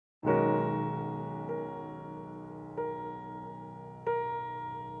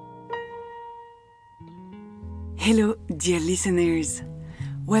Hello, dear listeners.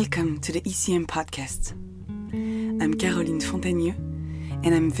 Welcome to the ECM podcast. I'm Caroline Fontanieu,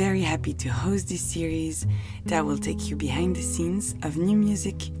 and I'm very happy to host this series that will take you behind the scenes of new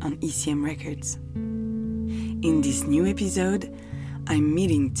music on ECM Records. In this new episode, I'm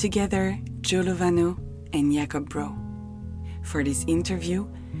meeting together Joe Lovano and Jacob Bro. For this interview,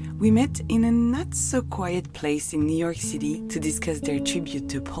 we met in a not-so-quiet place in New York City to discuss their tribute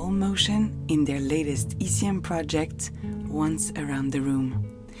to Paul Motian in their latest ECM project, Once Around the Room.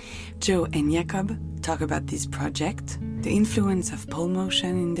 Joe and Jacob talk about this project, the influence of Paul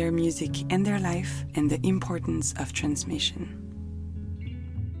Motian in their music and their life, and the importance of transmission.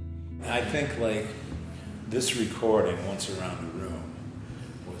 I think this recording, Once Around the Room,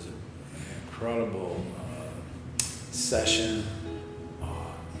 was an incredible session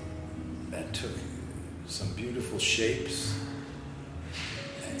that took some beautiful shapes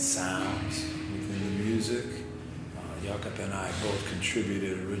and sounds within the music. Jakob and I both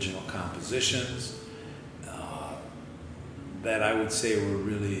contributed original compositions that I would say were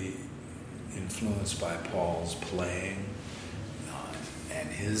really influenced by Paul's playing and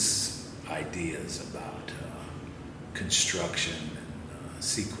his ideas about construction and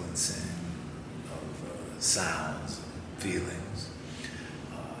sequencing of sounds and feelings.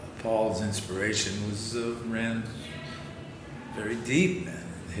 Paul's inspiration ran very deep in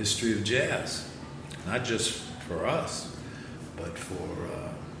the history of jazz, not just for us, but for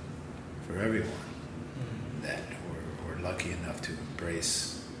everyone that were lucky enough to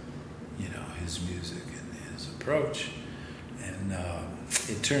embrace, his music and his approach. And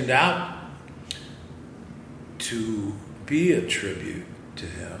it turned out to be a tribute to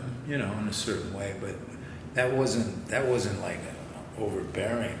him, in a certain way, but that wasn't like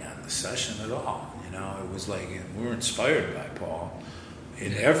overbearing on the session at all. It was like we're inspired by Paul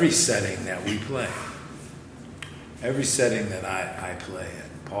in every setting that we play. Every setting that I play in,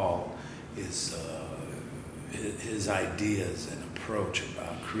 Paul is his ideas and approach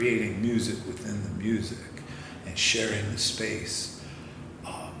about creating music within the music and sharing the space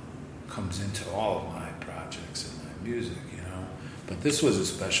comes into all of my projects and my music, But this was a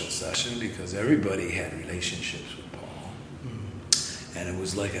special session because everybody had relationships with Paul. And it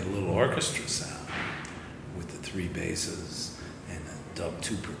was like a little orchestra sound with the three basses and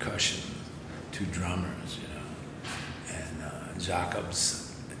two percussion, two drummers, and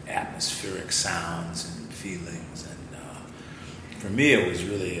Jacob's atmospheric sounds and feelings. And for me, it was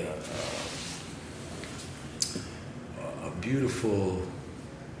really a beautiful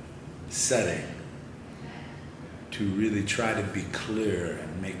setting to really try to be clear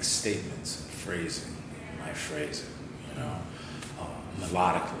and make statements and phrasing, my phrasing,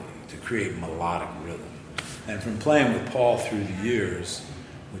 melodically, to create melodic rhythm. And from playing with Paul through the years,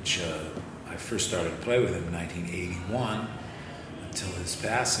 which I first started to play with him in 1981 until his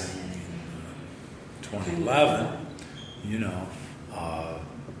passing in 2011,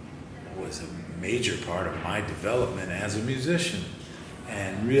 was a major part of my development as a musician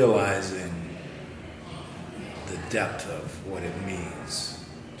and realizing the depth of what it means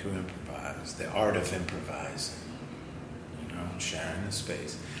to improvise, the art of improvising, sharing the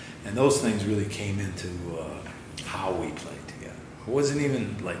space. And those things really came into how we played together. It wasn't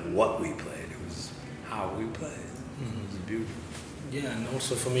even like what we played, it was how we played. It was beautiful. Yeah, and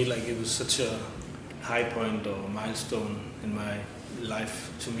also for me, it was such a high point or milestone in my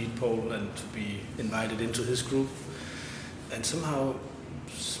life to meet Paul and to be invited into his group. And somehow,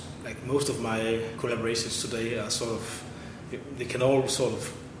 most of my collaborations today are they can all sort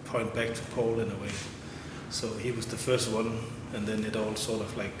of point back to Paul in a way. So he was the first one, and then it all sort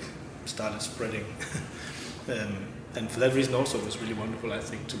of started spreading. And for that reason also it was really wonderful, I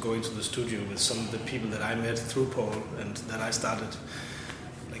think, to go into the studio with some of the people that I met through Paul and that I started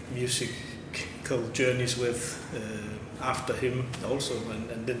musical journeys with after him also,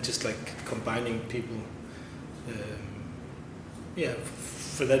 and then just combining people.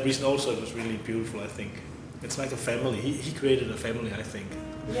 For that reason also it was really beautiful, I think. It's like a family. He created a family, I think.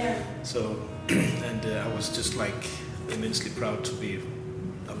 Yeah. So, and I was just immensely proud to be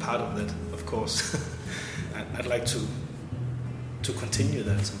a part of that, of course. I'd like to continue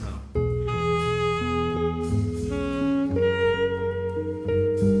that somehow.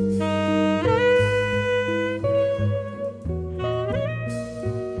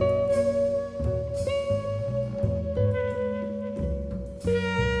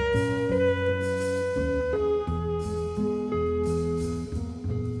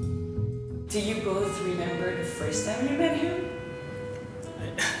 Do you both remember the first time you met him?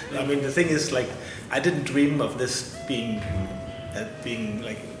 I mean, the thing is, I didn't dream of this being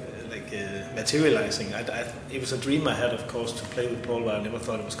materializing. It was a dream I had, of course, to play with Paul, but I never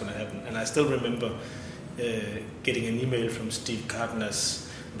thought it was going to happen. And I still remember getting an email from Steve Cardenas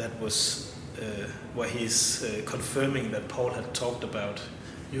that was where he's confirming that Paul had talked about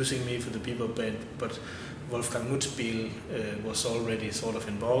using me for the Bebop Band, but Wolfgang Mutzbiel was already sort of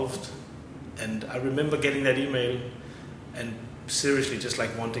involved. And I remember getting that email and seriously just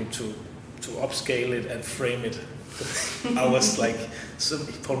like wanting to upscale it and frame it. I was like,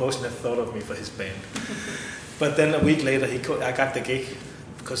 Paul Motian had thought of me for his band. But then a week later, I got the gig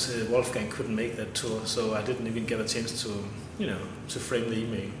because Wolfgang couldn't make that tour, so I didn't even get a chance to frame the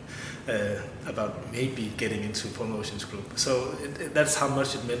email about maybe getting into Paul Motian's group. So that's how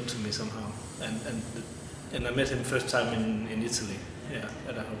much it meant to me somehow. And I met him first time in Italy,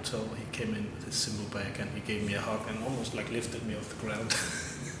 at a hotel. He came in with his cymbal bag and he gave me a hug and almost like lifted me off the ground.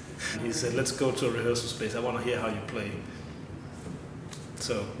 He said, "Let's go to a rehearsal space. I want to hear how you play."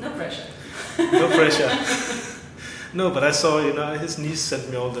 So no pressure. No pressure. No, but I saw, his niece sent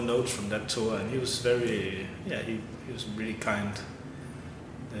me all the notes from that tour, and he was very, he was really kind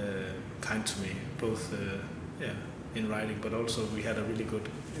to me, both in writing, but also we had a really good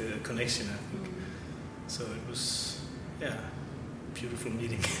connection, I think. So it was, beautiful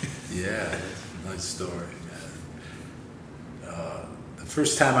meeting. Yeah, nice story. The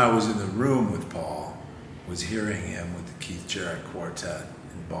first time I was in the room with Paul was hearing him with the Keith Jarrett Quartet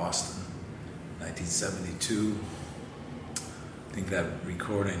in Boston, 1972. I think that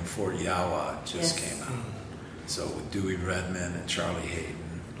recording, Fort Yawa, just came out. So with Dewey Redman and Charlie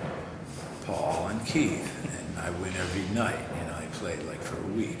Hayden, Paul and Keith, and I went every night. I played like for a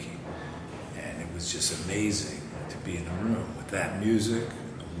week, and it was just amazing to be in a room with that music,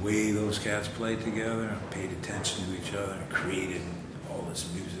 the way those cats played together and paid attention to each other and created all this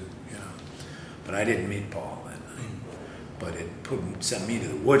music, But I didn't meet Paul that night. But it sent me to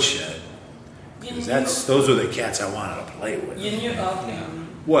the woodshed. Because those were the cats I wanted to play with. You knew of him?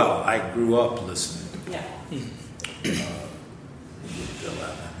 Well, I grew up listening to Yeah. with Bill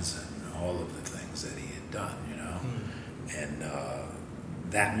Evans and all of the things that he had done, And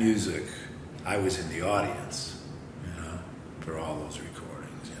that music, I was in the audience, for all those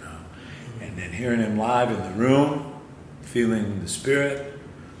recordings, And then hearing him live in the room, feeling the spirit,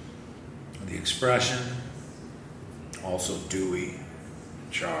 the expression, also Dewey,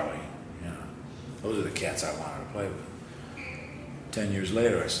 Charlie, Those are the cats I wanted to play with. 10 years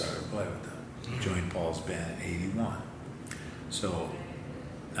later, I started to play with them. Joined Paul's band in 81. So,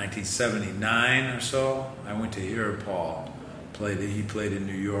 1979 or so, I went to hear Paul play. He played in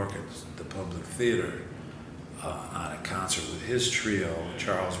New York at the Public Theater on a concert with his trio,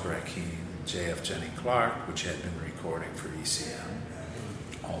 Charles Brackeen, J.F. Jennings Clark, which had been recording for ECM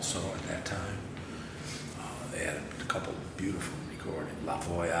also at that time. They had a couple of beautiful recordings, La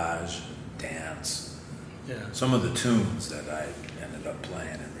Voyage, Dance. Some of the tunes that I ended up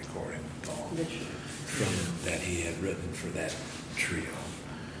playing and recording with Paul that he had written for that trio.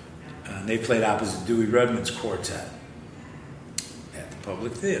 And they played opposite Dewey Redman's quartet at the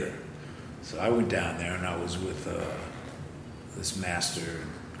Public Theater. So I went down there and I was with this master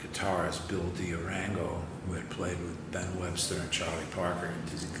guitarist, Bill D'Arango, who had played with Ben Webster and Charlie Parker and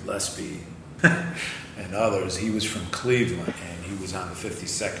Dizzy Gillespie and others. He was from Cleveland and he was on the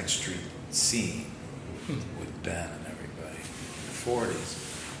 52nd Street scene with Ben and everybody in the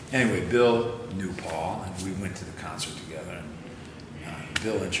 40s. Anyway, Bill knew Paul and we went to the concert together, and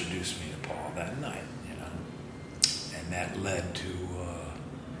Bill introduced me to Paul that night, and that led to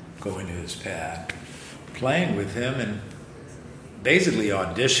going to his pad, playing with him and basically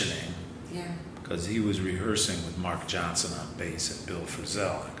auditioning, because he was rehearsing with Mark Johnson on bass and Bill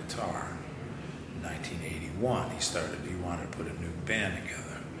Frisell on guitar. In 1981, he wanted to put a new band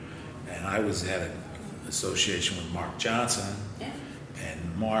together. And I had an association with Mark Johnson,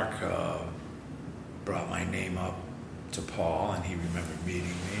 and Mark brought my name up to Paul, and he remembered meeting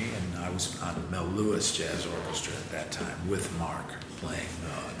me, and I was on the Mel Lewis Jazz Orchestra at that time with Mark, playing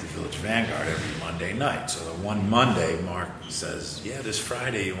the Village Vanguard every Monday night. So the one Monday, Mark says, this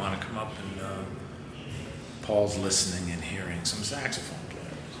Friday you want to come up and Paul's listening and hearing some saxophone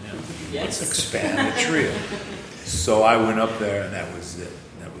players. Let's expand the trio. So I went up there, and that was it.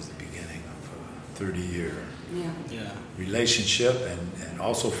 That was the beginning of a 30-year relationship, and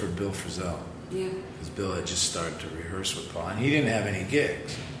also for Bill Frisell. Because Bill had just started to rehearse with Paul, and he didn't have any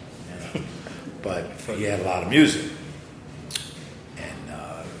gigs, but he had a lot of music,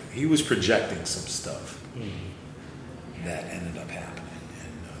 and he was projecting some stuff that ended up happening.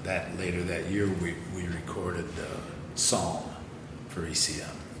 And that later that year, we recorded Psalm for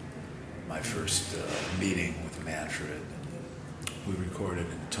ECM. My first meeting with Manfred, We recorded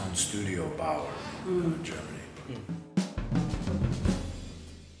in Tone Studio Bauer, Germany.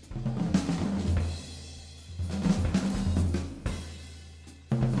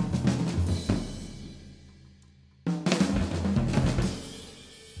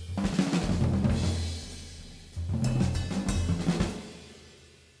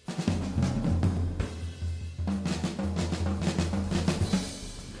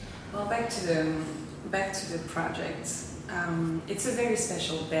 Well, back to the project. It's a very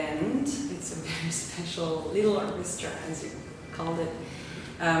special band. It's a very special little orchestra, as you called it.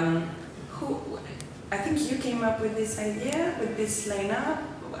 I think you came up with this idea, with this lineup.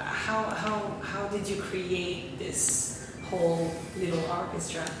 How did you create this whole little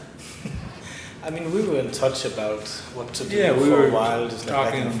orchestra? I mean, we were in touch about what to do We for were a while. Just like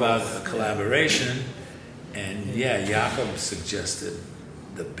talking back and about forth. a collaboration, and Jakob suggested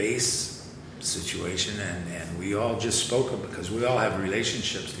the bass situation, and we all just spoke of, because we all have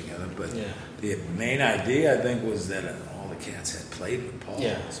relationships together, but the main idea, I think, was that all the cats had played with Paul,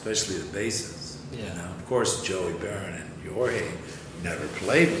 especially the basses. You know? Of course, Joey Barron and Jorge never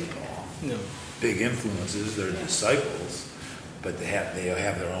played with Paul. No. Big influences, they're disciples, but they have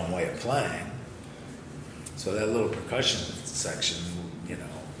their own way of playing. So that little percussion section,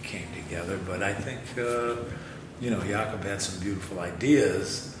 came together. But I think, Jakob had some beautiful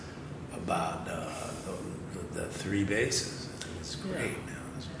ideas about the three basses. It's great now.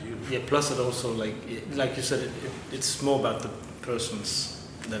 It's beautiful. Yeah. Plus, it also like you said, it's more about the persons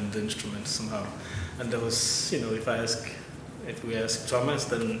than the instruments somehow. And there was, if we ask Thomas,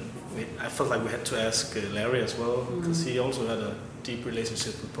 then I felt like we had to ask Larry as well, because he also had a deep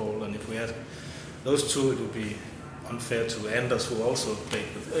relationship with Paul. And if we had those two, it would be unfair to Anders, who also played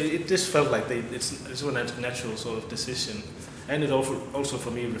with. It just felt like it's a natural sort of decision, and it also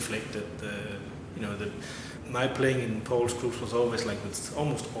for me reflected my playing in Paul's groups was always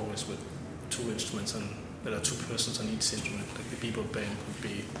almost always with two instruments, and there are two persons on each instrument. Like the Bebop band would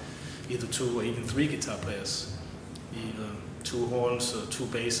be either two or even three guitar players, either two horns or two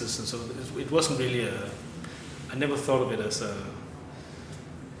basses, and so it wasn't really I never thought of it as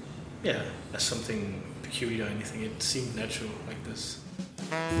as something peculiar or anything. It seemed natural like this.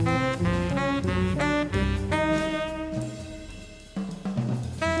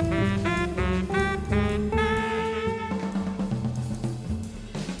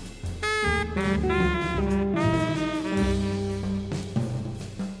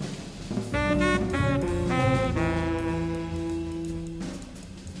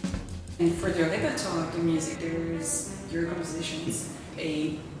 And for the repertoire of the music, there's your compositions,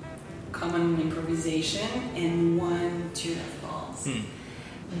 a common improvisation, and one tune of Paul's.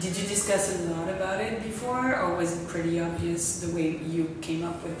 Did you discuss a lot about it before, or was it pretty obvious the way you came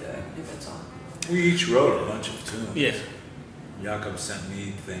up with the repertoire? We each wrote a bunch of tunes. Yeah. Jakob sent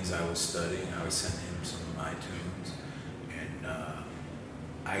me things I was studying. I was sending him some of my tunes. And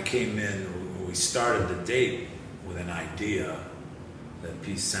I came in, we started the date with an idea, that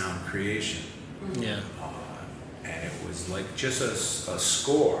piece Sound Creation. Yeah. And it was like just a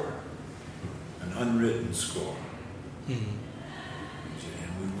score, an unwritten score. And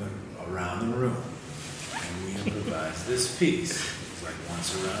we went around the room and we improvised this piece. It was like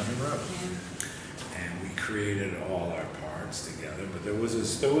once around the room. And we created all our parts together, but there was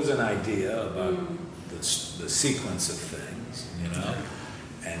an idea about the sequence of things,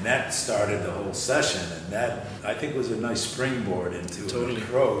 and that started the whole session, and that I think was a nice springboard into an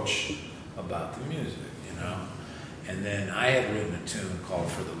approach about the music, And then I had written a tune called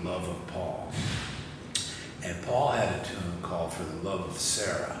For the Love of Paul, and Paul had a tune called For the Love of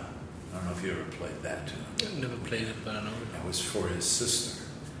Sarah. I don't know if you ever played that tune. I've never played it, but I know it. That was for his sister.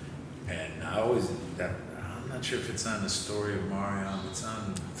 And I'm not sure if it's on the Story of Mariam. It's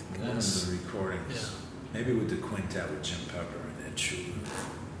on one of the recordings. Yeah. Maybe with the quintet with Jim Pepper and Ed Schuller.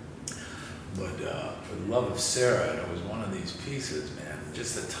 But For the Love of Sarah, it was one of these pieces, man.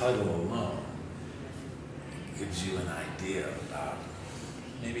 Just the title alone gives you an idea about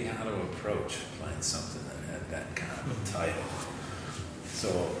maybe how to approach playing something that had that kind of a title. So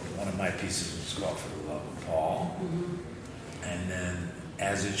one of my pieces was called For the Love of Paul. And then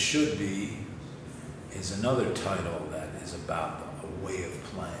As It Should Be is another title that is about a way of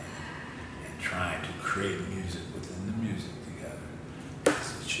playing and trying to create music within the music together,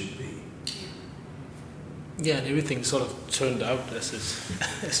 as it should be. Yeah, and everything sort of turned out as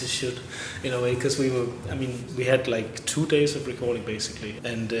it should, in a way, because we had like 2 days of recording basically,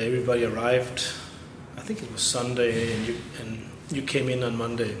 and everybody arrived, I think it was Sunday, and you came in on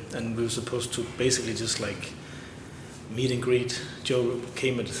Monday, and we were supposed to basically just like meet and greet. Joe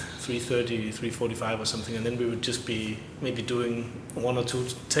came at 3:30, 3:45 or something, and then we would just be maybe doing 1 or 2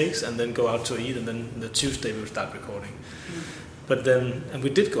 takes and then go out to eat, and then the Tuesday we would start recording. But then, and we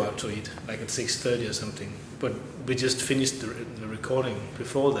did go out to eat, like at 6:30 or something, but we just finished the recording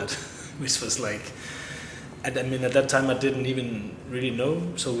before that, which was like, at that time I didn't even really know,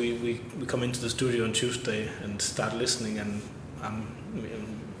 so we come into the studio on Tuesday and start listening, and I'm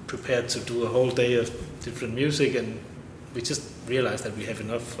prepared to do a whole day of different music, and we just realized that we have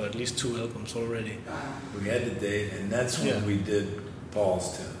enough for at least 2 albums already. We had the date, and that's when we did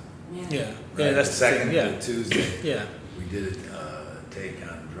Paul's tune. Yeah, Right? that's the second the thing, the Tuesday. Yeah. We did a take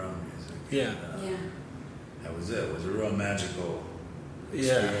on drum music. Yeah. That was it. It was a real magical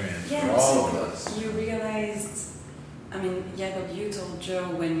Yeah. experience Yeah, for all so of us. you realized, that you told Joe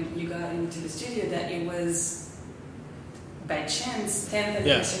when you got into the studio that it was by chance 10th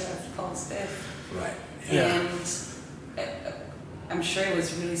anniversary of Paul's death. Right. Yeah. And I'm sure it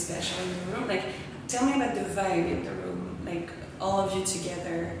was really special in the room. Like, tell me about the vibe in the room. Like, all of you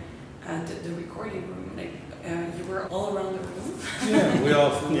together, the recording room. Like, you were all around the room. Yeah, we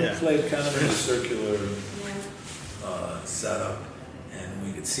all played kind of in a circular setup, and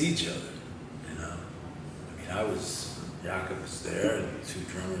we could see each other, you know. Jakob was there, and the 2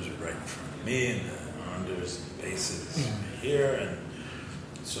 drummers were right in front of me, and the Anders, basses here, and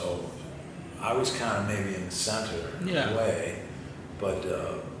so I was kind of maybe in the center in a way, but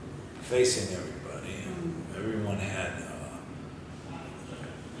facing everybody, and everyone had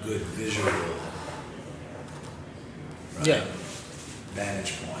good visual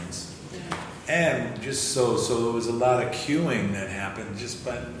vantage points. And just so there was a lot of cueing that happened just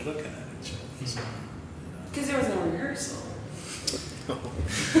by looking at each other. Because there was no rehearsal.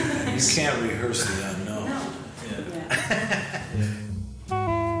 You can't rehearse the unknown. No.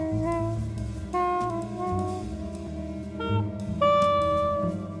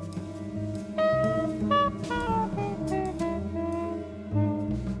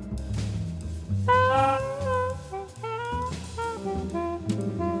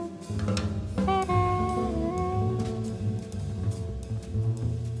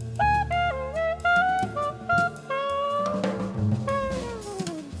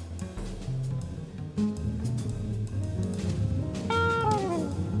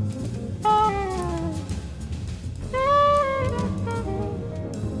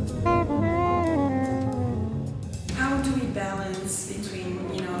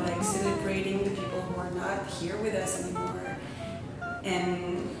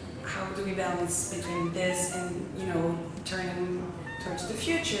 Between this and turning towards the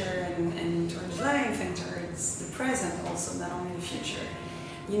future and towards life and towards the present also, not only the future.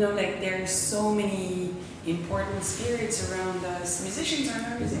 There are so many important spirits around us. Musicians are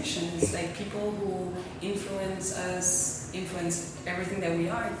not musicians, like people who influence us, influence everything that we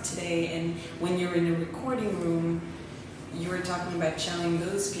are today. And when you're in a recording room, you were talking about channeling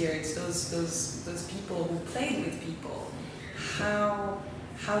those spirits, those people who played with people.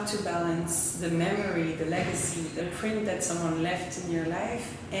 How to balance the memory, the legacy, the print that someone left in your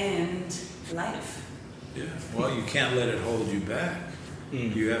life and life. Yeah, well, you can't let it hold you back.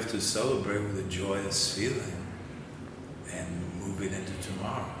 You have to celebrate with a joyous feeling and move it into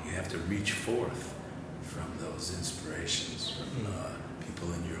tomorrow. You have to reach forth from those inspirations, from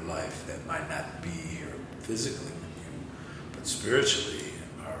people in your life that might not be here physically with you, but spiritually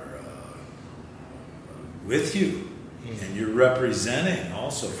are with you. And you're representing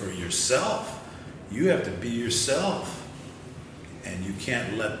also for yourself. You have to be yourself, and you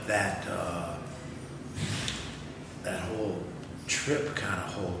can't let that whole trip kind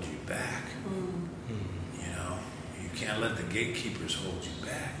of hold you back. You can't let the gatekeepers hold you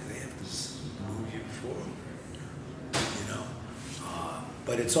back. They have to move you forward.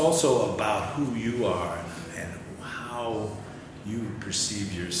 But it's also about who you are and how you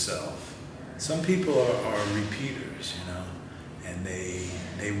perceive yourself. Some people are repeaters, and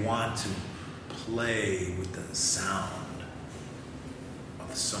they want to play with the sound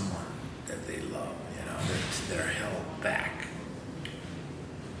of someone that they love. They're held back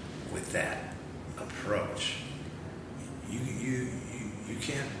with that approach. You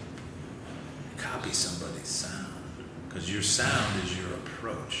can't copy somebody's sound, because your sound is your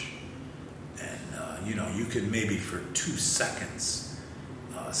approach, and you can maybe for 2 seconds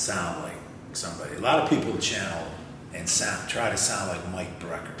sound like somebody. A lot of people channel and try to sound like Mike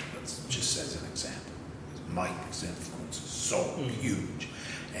Brecker, just as an example. Mike's influence is so huge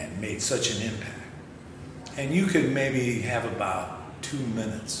and made such an impact. And you could maybe have about 2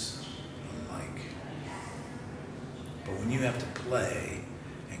 minutes of Mike. But when you have to play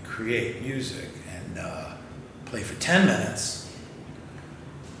and create music and Play for 10 minutes.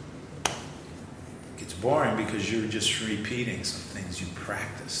 It gets boring because you're just repeating some things you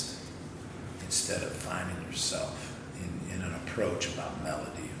practiced instead of finding yourself in an approach about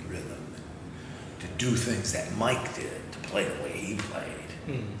melody and rhythm, and to do things that Mike did, to play the way he played.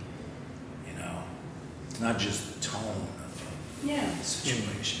 You know, it's not just the tone of the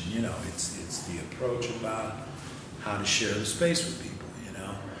situation. You know, it's the approach about how to share the space with people. You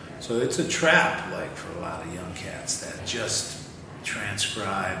know, so it's a trap, like for a lot of young cats that just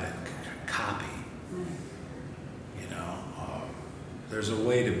transcribe and copy. You know, there's a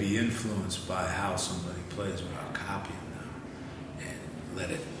way to be influenced by how somebody plays without copying them, and let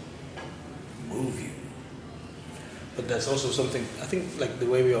it move you. But there's also something, I think, like the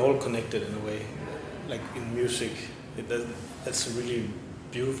way we are all connected in a way, like in music, that's a really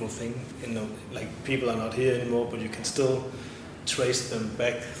beautiful thing. You know, like people are not here anymore, but you can still trace them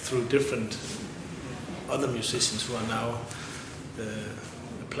back through different other musicians who are now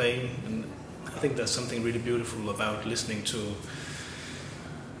playing. And I think there's something really beautiful about listening to,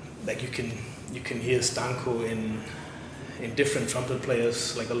 like you can hear Stanko in different trumpet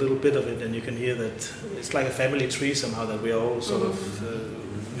players, like a little bit of it, and you can hear that it's like a family tree somehow, that we are all sort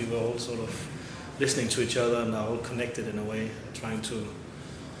of we were all sort of listening to each other and are all connected in a way, trying to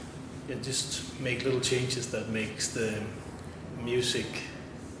just make little changes that makes the music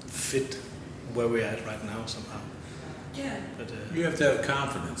fit where we're at right now somehow. Yeah. But, You have to have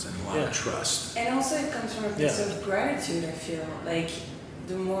confidence and a lot of trust. And also it comes from a place of gratitude, I feel. Like,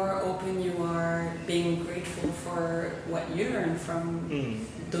 the more open you are, being grateful for what you learned from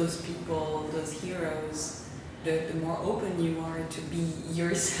those people, those heroes, the more open you are to be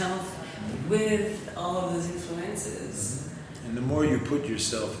yourself with all of those influences. And the more you put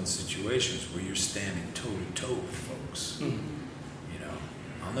yourself in situations where you're standing toe-to-toe with folks. You know,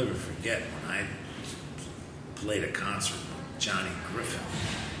 I'll never forget when I played a concert with Johnny Griffin,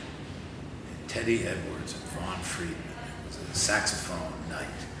 and Teddy Edwards, and Vaughn Friedman. It was a saxophone night,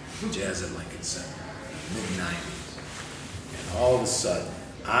 Jazz at Lincoln Center, mid-90s. And all of a sudden,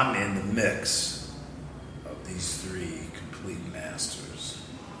 I'm in the mix of these three complete masters.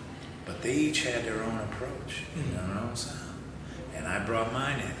 But they each had their own approach, you know what I'm saying? And I brought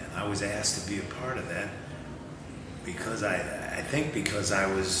mine in, and I was asked to be a part of that because I think because I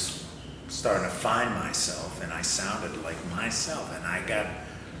was starting to find myself, and I sounded like myself, and I got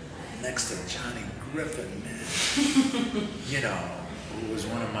next to Johnny Griffin, man, you know, who was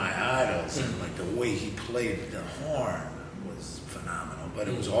one of my idols, and like the way he played the horn was phenomenal, but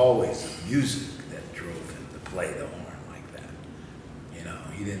it was always the music that drove him to play the horn like that. You know,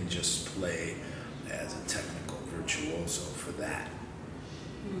 he didn't just play as a technical virtuoso for that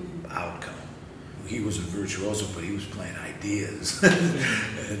outcome. He was a virtuoso, but he was playing ideas.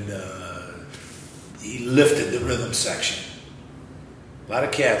 And he lifted the rhythm section. A lot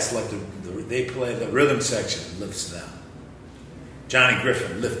of cats let they play the rhythm section, lifts them. Johnny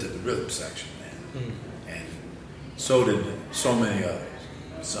Griffin lifted the rhythm section, man. And so did so many others.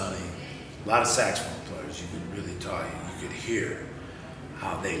 Sonny, a lot of saxophone players, you could really tell you could hear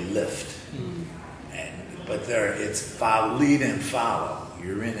how they lift. But it's lead and follow.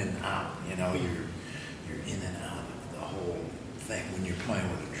 You're in and out. You know, you're in and out of the whole thing when you're playing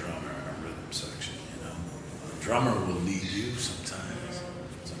with a drummer in a rhythm section. You know, a drummer will lead you sometimes.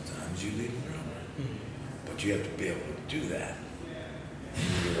 Sometimes you lead a drummer, but you have to be able to do that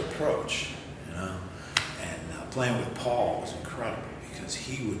in your approach. You know, and playing with Paul was incredible because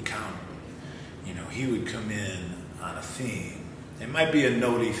he would count. You know, he would come in on a theme. It might be a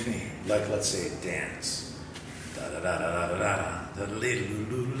notey theme, like let's say a dance. Da da da da da da da da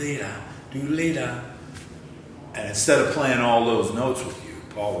da. And instead of playing all those notes with you,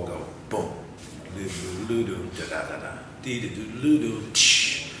 Paul will go boom, da da da da, dee da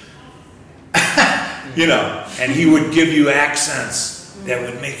tsh. You know, and he would give you accents that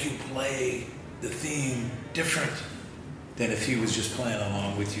would make you play the theme different than if he was just playing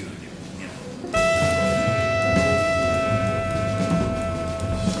along with you. You know.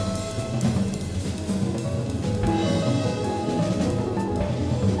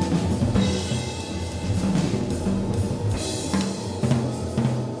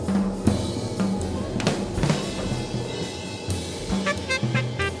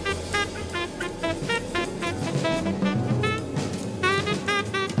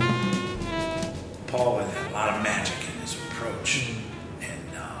 Paul had a lot of magic in his approach, and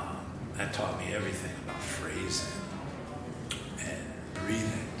that taught me everything about phrasing and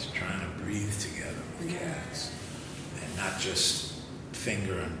breathing, trying to breathe together with cats, and not just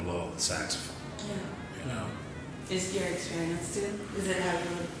finger and blow the saxophone. Yeah. You know. Is your experience too? Is it how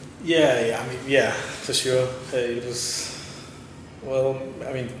you Yeah, I mean, yeah, for sure. It was, well,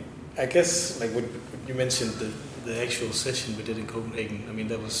 I mean, I guess like what you mentioned, the actual session we did in Copenhagen. I mean,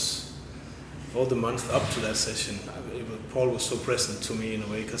 that was all the month up to that session. Paul was so present to me in a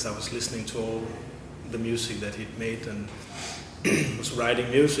way because I was listening to all the music that he'd made and was writing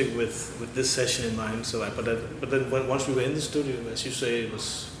music with this session in mind. So, but then once we were in the studio, as you say, it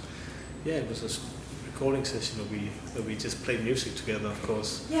was a recording session where we just played music together, of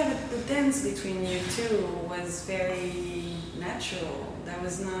course. Yeah, but the dance between you two was very natural. That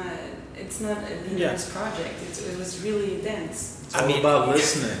was not. It's not a Linus project. It was really a dance. It's all about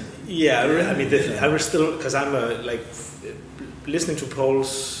listening. Yeah, I was still, because I'm listening to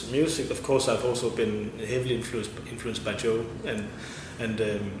Paul's music. Of course, I've also been heavily influenced by Joe, and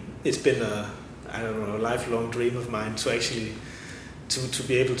it's been a lifelong dream of mine to actually to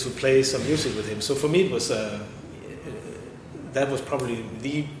be able to play some music with him. So for me, it was that was probably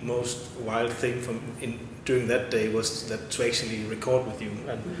the most wild thing during that day, was that to actually record with you.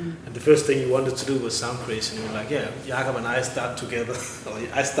 And the first thing you wanted to do was sound creation. You were like, yeah, Jakob and I start together. Or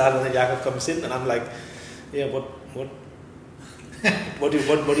I start and then Jakob comes in, and I'm like, yeah, what do you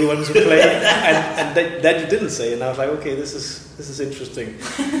want to play? and that you didn't say, and I was like, okay, this is interesting.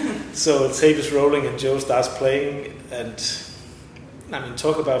 So the tape is rolling and Joe starts playing, and I mean,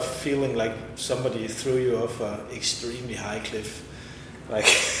 talk about feeling like somebody threw you off an extremely high cliff, like.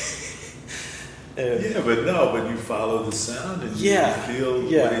 But you follow the sound and you feel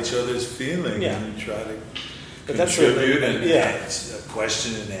what each other's feeling, and you try to contribute and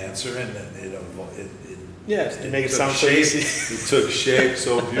question and answer, and then it make it sound so easy. It took shape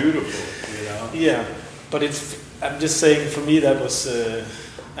so beautiful, you know. Yeah, but I'm just saying, for me that was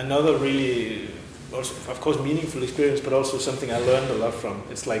another really, also, of course, meaningful experience, but also something I learned a lot from.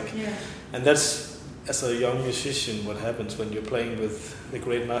 It's like, and that's, as a young musician, what happens when you're playing with the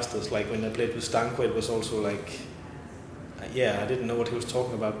great masters. Like when I played with Stanko, it was also like, I didn't know what he was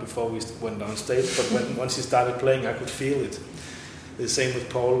talking about before we went on stage, but once he started playing, I could feel it. The same with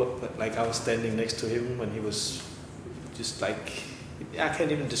Paul, like I was standing next to him when he was just like, I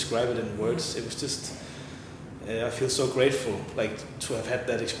can't even describe it in words. It was just, I feel so grateful, like, to have had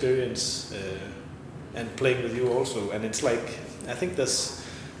that experience and playing with you also. And it's like, I think there's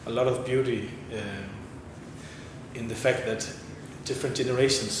a lot of beauty in the fact that different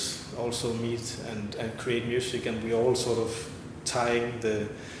generations also meet and create music, and we all sort of tying the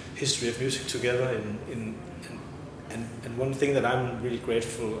history of music together and one thing that I'm really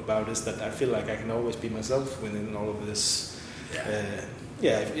grateful about is that I feel like I can always be myself within all of this.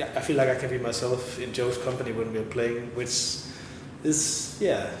 I feel like I can be myself in Joe's company when we're playing, which is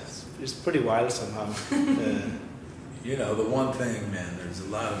it's pretty wild somehow. You know, the one thing, man, there's a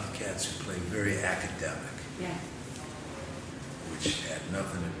lot of cats who play very academic, which had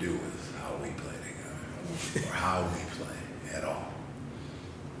nothing to do with how we play together or how we play at all.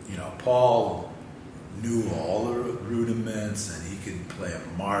 You know, Paul knew all the rudiments, and he could play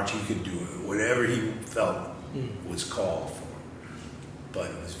a march, he could do whatever he felt was called for,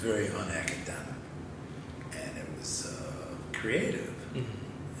 but it was very unacademic, and it was creative,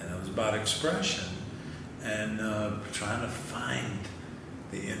 and it was about expression, and trying to find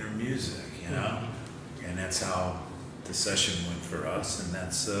the inner music, you know, and that's how the session went for us, and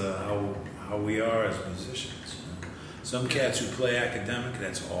that's how we are as musicians. You know? Some cats who play academic,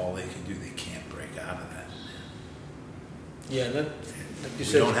 that's all they can do. They can't break out of that. Yeah, like you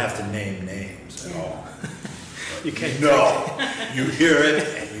said, we don't have to name names at all. You can't. You hear it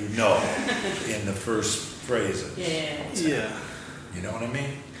and you know in the first phrases. Yeah. You know what I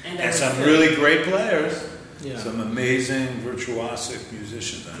mean? And some really great players. Yeah. Some amazing virtuosic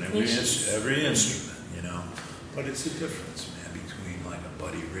musicians on every instrument, you know. But it's a difference, man, between like a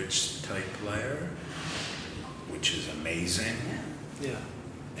Buddy Rich type player, which is amazing, and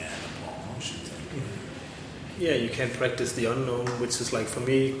a Paul Motian type player. Yeah, you can practice the unknown, which is like, for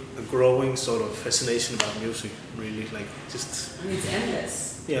me, a growing sort of fascination about music, really. Like, just... I mean, it's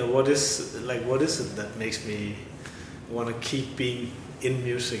endless. Yeah, what is it that makes me want to keep being in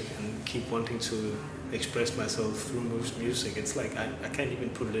music and keep wanting to express myself through music? It's like, I can't even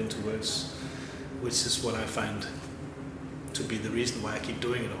put it into words, which is what I find to be the reason why I keep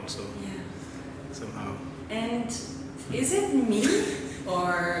doing it also. Yeah. Somehow. And is it me,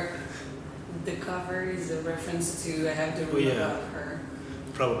 or... the cover is a reference to I Have the Room Above Her?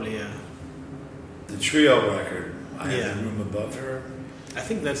 Probably, yeah. The trio record, I Have the Room Above Her, I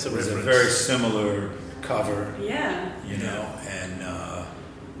think that's a reference. It was a very similar cover. Yeah. You know, and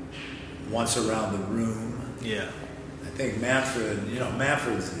Once Around the Room. Yeah. I think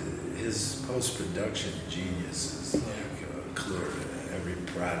Manfred's, his post-production genius is like clear to every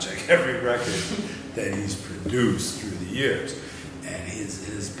project, every record that he's produced through the years. And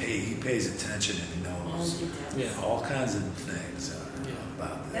he pays attention and he knows all kinds of things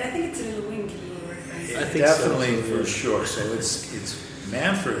about that. And I think it's a little wink, a little reference. I think Definitely, so. for sure. So it's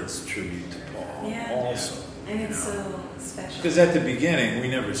Manfred's tribute to Paul also. And it's so special. Because at the beginning, we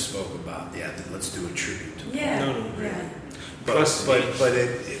never spoke about, let's do a tribute to Paul. Yeah. No. Yeah. But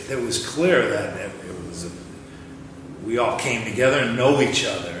it was clear that it was we all came together and know each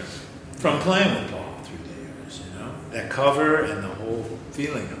other from playing with Paul through the years, you know? That cover and the whole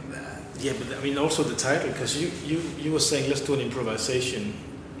feeling of that. Yeah, but I mean also the title, because you were saying let's do an improvisation,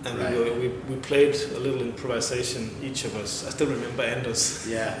 and we played a little improvisation, each of us. I still remember Anders.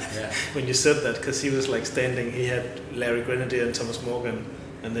 Yeah. When you said that, because he was like standing, he had Larry Grenadier and Thomas Morgan,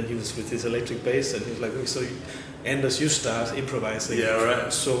 and then he was with his electric bass, and he was like, okay, so Anders, you start improvising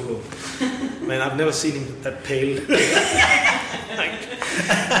solo. Man, I've never seen him that pale.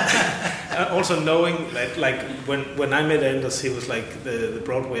 Also knowing like when I met Anders, he was like the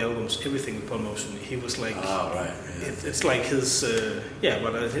Broadway albums, everything with Paul Motion. He was like, it's like his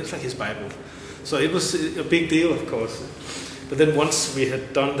it's like his Bible. So it was a big deal, of course. But then once we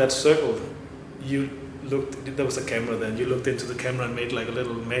had done that circle, you looked. There was a camera. Then you looked into the camera and made like a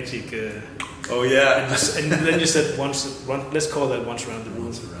little magic. And then you said let's call that Once Around the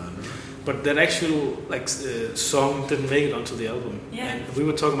Room. But that actual song didn't make it onto the album. Yeah. And we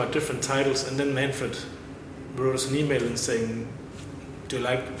were talking about different titles, and then Manfred wrote us an email and saying, "Do you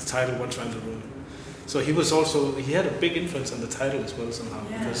like the title Once Around the Room?" So he had a big influence on the title as well somehow.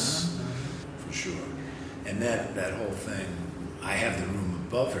 Yeah. Because For sure. And that whole thing, I Have the Room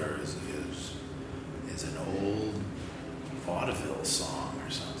Above Her is an old vaudeville song or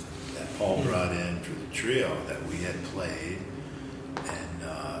something that Paul brought in for the trio that we had played, and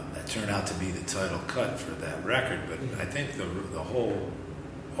that turned out to be the title cut for that record. But I think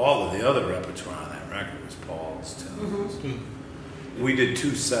all of the other repertoire on that record was Paul's tunes. We did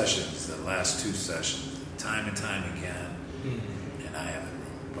 2 sessions, the last 2 sessions, Time and Time Again, and I Have the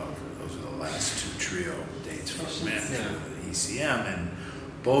Room Above Her. Those are the last 2 trio dates for the ECM, and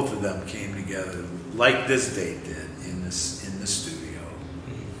both of them came together like this date did in the studio,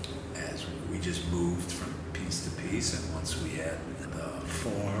 as we just moved from piece to piece, and once we had the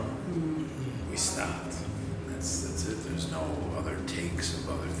form, we stopped. That's it. There's no other takes of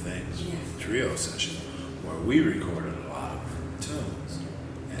other things. Trio session where we recorded a lot of tunes,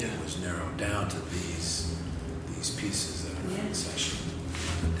 and it was narrowed down to these pieces that are in session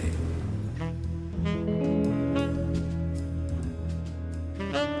on the date.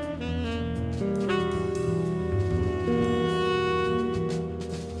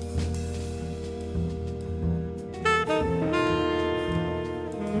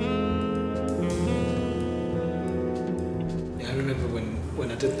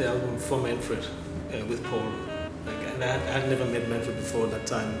 did the album for Manfred with Paul. And I had never met Manfred before that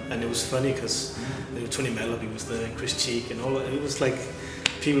time, and it was funny because Tony Malaby was there, and Chris Cheek, and all. It was like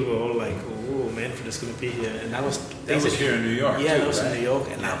people were all like, "Oh, Manfred is going to be here," and I was. That was here in New York. Yeah, too, that was right? in New York,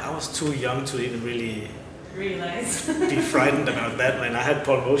 and I was too young to even really realize be frightened about that. Man, I had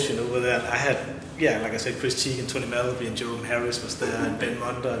Paul Motion over there. I had, like I said, Chris Cheek and Tony Malaby and Jerome Harris was there, and Ben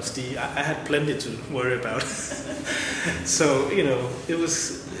Monder and Steve. I had plenty to worry about. So it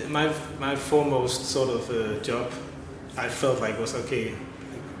was my foremost sort of job. I felt like was okay.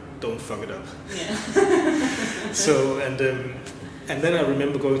 Don't fuck it up. Yeah. So and then I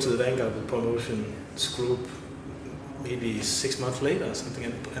remember going to the Vanguard with Paul Motion's group maybe 6 months later or something,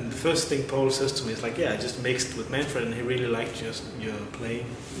 and the first thing Paul says to me is like, I just mixed with Manfred and he really liked your playing,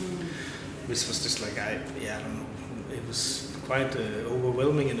 which was just like I don't know, it was quite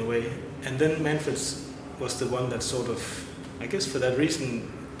overwhelming in a way. And then Manfred was the one that sort of, I guess for that reason,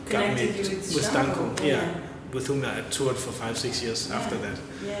 got me with Stanko, with whom I toured for 5-6 years after that.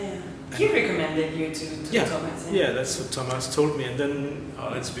 He recommended you to Thomas. Yeah, that's what Thomas told me, and then. Oh,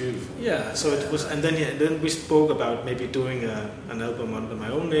 that's beautiful. Yeah, so it was, and then we spoke about maybe doing an album under my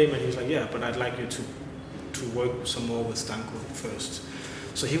own name, and he was like, but I'd like you to work some more with Stanko first.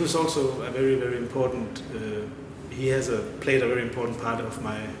 So he was also a very, very important. He has played a very important part of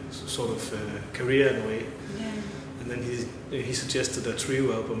my sort of career in a way. Yeah. And then he suggested a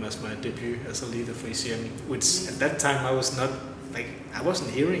trio album as my debut as a leader for ECM, which at that time I was not. Like, I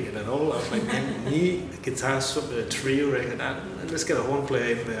wasn't hearing it at all. I was like, me, guitar, trio record, let's get a horn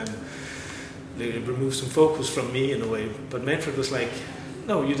player in there and remove some focus from me in a way. But Manfred was like,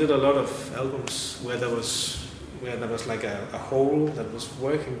 no, you did a lot of albums where there was like a hole that was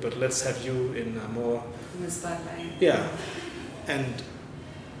working, but let's have you in a more... In the spotlight. Yeah. And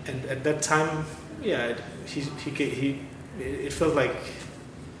at that time, it felt like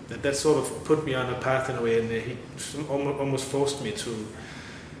that sort of put me on a path in a way, and he almost forced me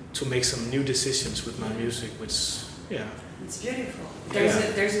to make some new decisions with my music, which it's beautiful.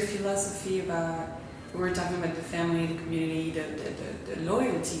 Yeah. There's a philosophy about, we were talking about the family, the community, the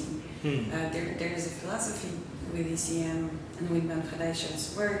loyalty. There is a philosophy with ECM and with Manfred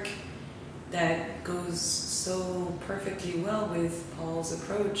Eicher's work that goes so perfectly well with Paul's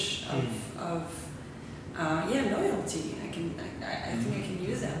approach of loyalty. I think I can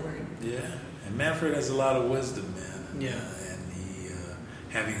use that word. Yeah, and Manfred has a lot of wisdom, man. Yeah, and he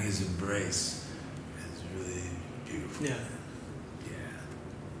having his embrace is really beautiful. Yeah.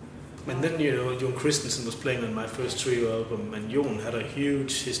 And then, Jon Christensen was playing on my first trio album, and Jon had a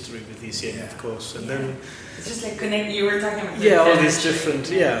huge history with ECM, of course. And then it's just like connect. You were talking about all these different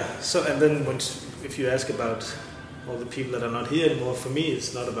So and then if you ask about all the people that are not here anymore, for me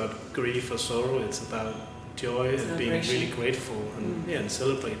it's not about grief or sorrow. It's about joy and being really grateful and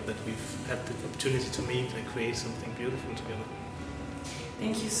celebrate that we've had the opportunity to meet and create something beautiful together.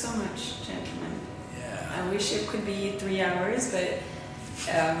 Thank you so much, gentlemen. Yeah. I wish it could be 3 hours, but.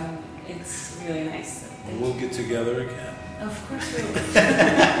 It's really nice. We'll get together again. Of course we will.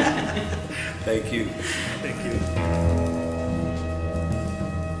 Thank you. Thank you.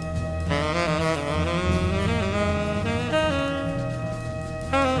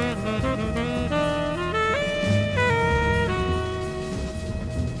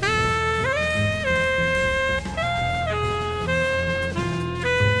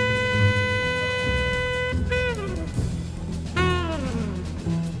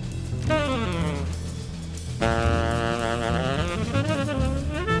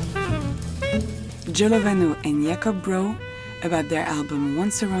 Joe Lovano and Jacob Bro about their album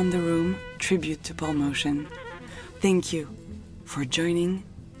Once Around the Room, Tribute to Paul Motian. Thank you for joining,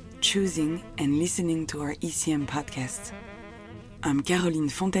 choosing and listening to our ECM podcast. I'm Caroline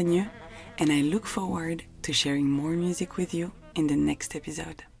Fontagneux and I look forward to sharing more music with you in the next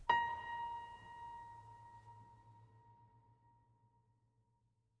episode.